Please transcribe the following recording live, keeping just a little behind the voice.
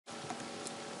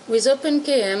With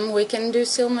OpenKM, we can do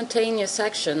simultaneous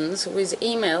actions with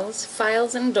emails,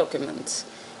 files, and documents.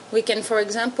 We can, for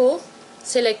example,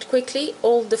 select quickly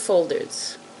all the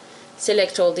folders,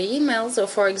 select all the emails, or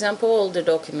for example all the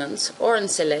documents, or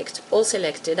unselect all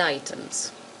selected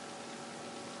items.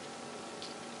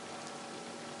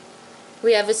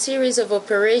 We have a series of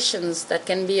operations that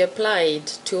can be applied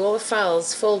to all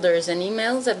files, folders, and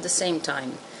emails at the same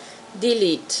time.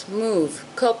 Delete, move,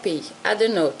 copy, add a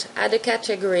note, add a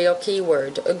category or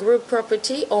keyword, a group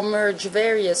property, or merge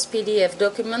various PDF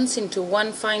documents into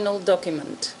one final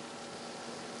document.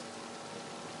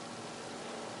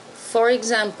 For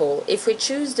example, if we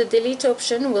choose the delete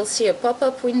option, we'll see a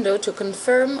pop-up window to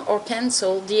confirm or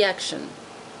cancel the action.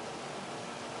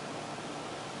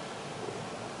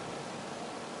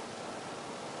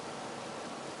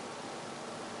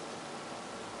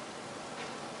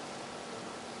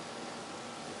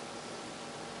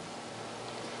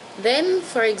 Then,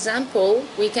 for example,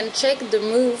 we can check the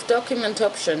Move Document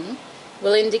option.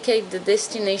 We'll indicate the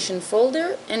destination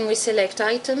folder and we select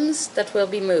items that will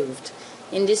be moved.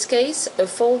 In this case, a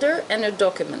folder and a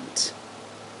document.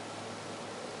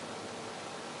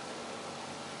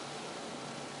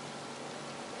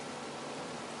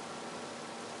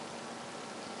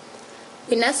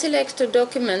 We now select a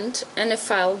document and a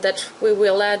file that we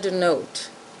will add a note.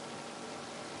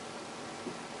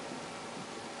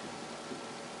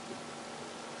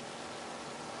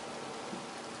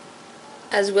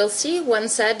 As we'll see,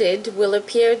 once added, will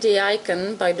appear the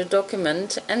icon by the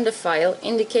document and the file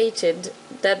indicated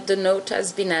that the note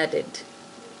has been added.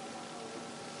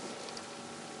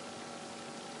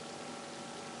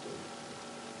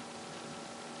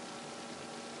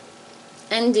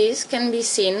 And this can be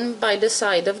seen by the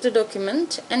side of the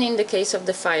document and in the case of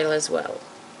the file as well.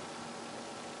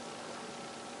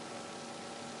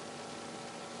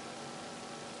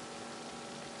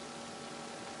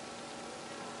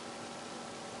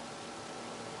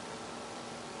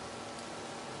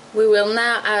 We will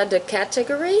now add a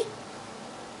category .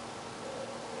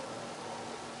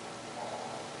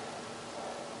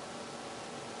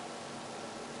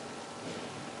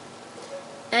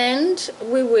 And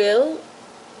we will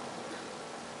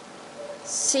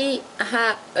see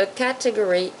how a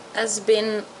category has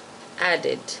been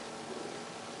added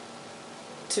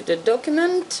to the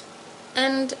document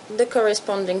and the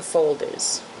corresponding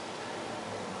folders.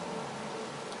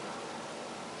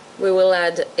 We will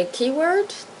add a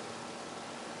keyword .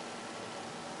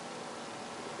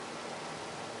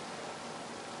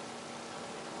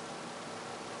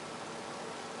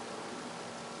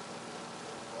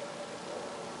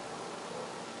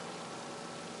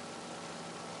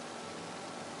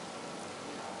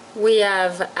 We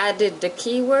have added the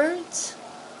keywords .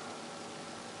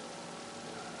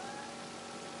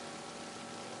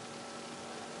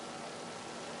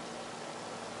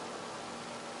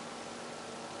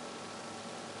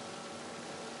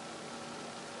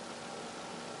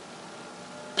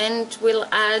 And we'll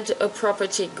add a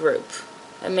property group,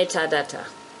 a metadata.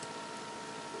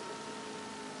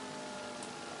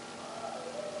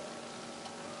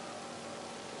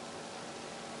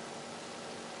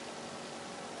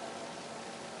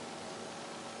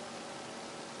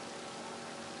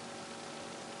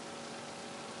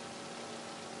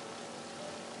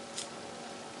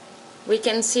 We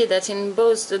can see that in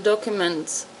both the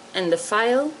document and the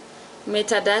file,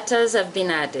 metadatas have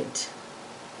been added.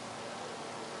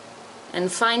 And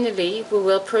finally, we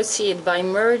will proceed by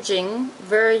merging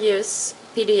various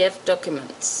PDF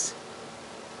documents.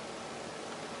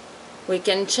 We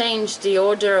can change the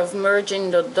order of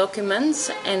merging the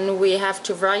documents, and we have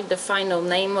to write the final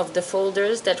name of the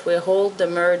folders that will hold the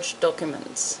merged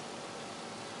documents.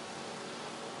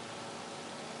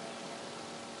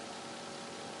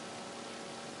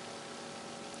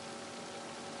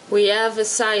 We have a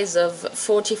size of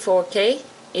 44K.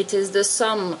 It is the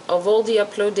sum of all the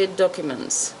uploaded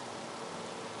documents.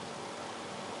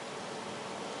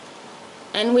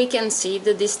 And we can see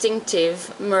the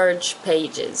distinctive merge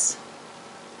pages.